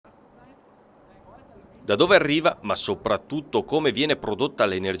Da dove arriva, ma soprattutto come viene prodotta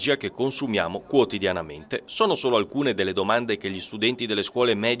l'energia che consumiamo quotidianamente, sono solo alcune delle domande che gli studenti delle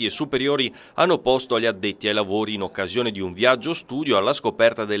scuole medie e superiori hanno posto agli addetti ai lavori in occasione di un viaggio studio alla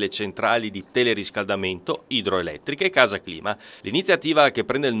scoperta delle centrali di teleriscaldamento, idroelettriche e casa clima. L'iniziativa, che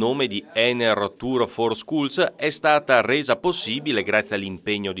prende il nome di EnerTour4Schools, è stata resa possibile grazie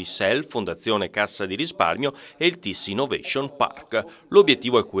all'impegno di SEL, Fondazione Cassa di Risparmio, e il TIS Innovation Park.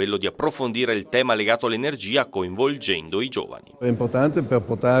 L'obiettivo è quello di approfondire il tema legato all'energia coinvolgendo i giovani. È importante per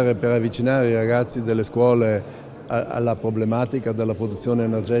avvicinare i ragazzi delle scuole alla problematica della produzione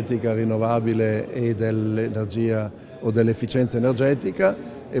energetica rinnovabile e dell'energia o dell'efficienza energetica,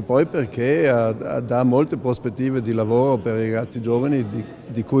 e poi perché dà molte prospettive di lavoro per i ragazzi giovani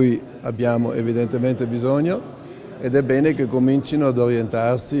di cui abbiamo evidentemente bisogno, ed è bene che comincino ad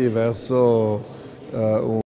orientarsi verso un